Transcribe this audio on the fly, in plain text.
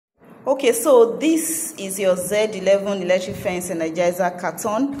Okay, so this is your Z11 Electric Fence Energizer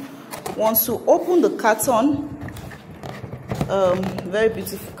carton. Once you open the carton, very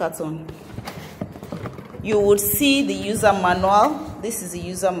beautiful carton, you would see the user manual. This is the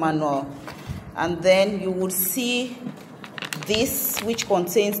user manual, and then you would see this, which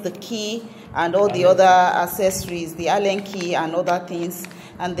contains the key and all the other accessories, the Allen key and other things.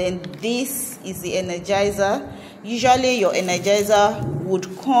 And then this is the Energizer. Usually your Energizer would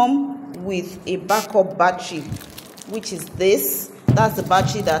come with a backup battery, which is this. That's the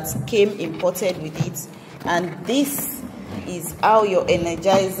battery that came imported with it. And this is how your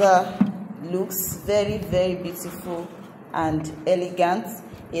Energizer looks. Very, very beautiful and elegant.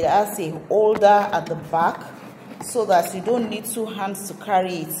 It has a holder at the back so that you don't need two hands to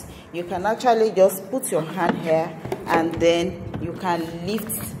carry it. You can actually just put your hand here and then you can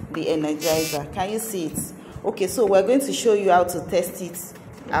lift the Energizer. Can you see it? Okay, so we're going to show you how to test it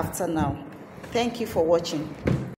after now. Thank you for watching.